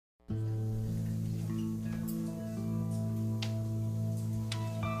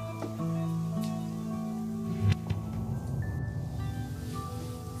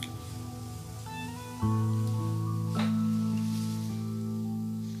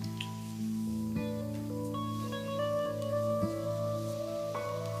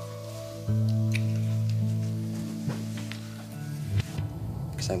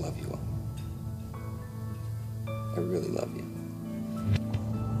I love you, Will. I really love you.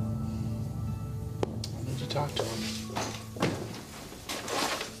 I need to talk to him.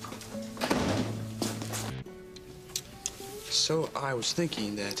 So I was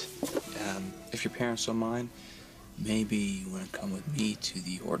thinking that if your parents don't mind, maybe you want to come with me to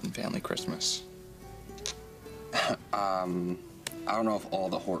the Horton family Christmas. I don't know if all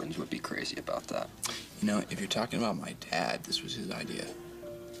the Hortons would be crazy about that. You know, if you're talking about my dad, this was his idea.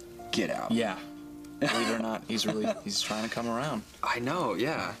 Get out. Yeah. Believe it or not, he's trying to come around. I know,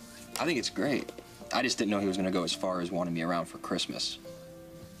 yeah. I think it's great. I just didn't know he was going to go as far as wanting me around for Christmas.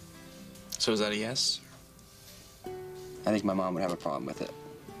 So is that a yes? I think my mom would have a problem with it.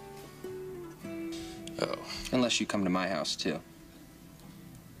 Oh. Unless you come to my house, too.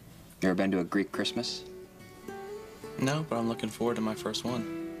 You ever been to a Greek Christmas? No, but I'm looking forward to my first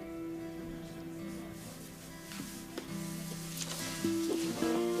one.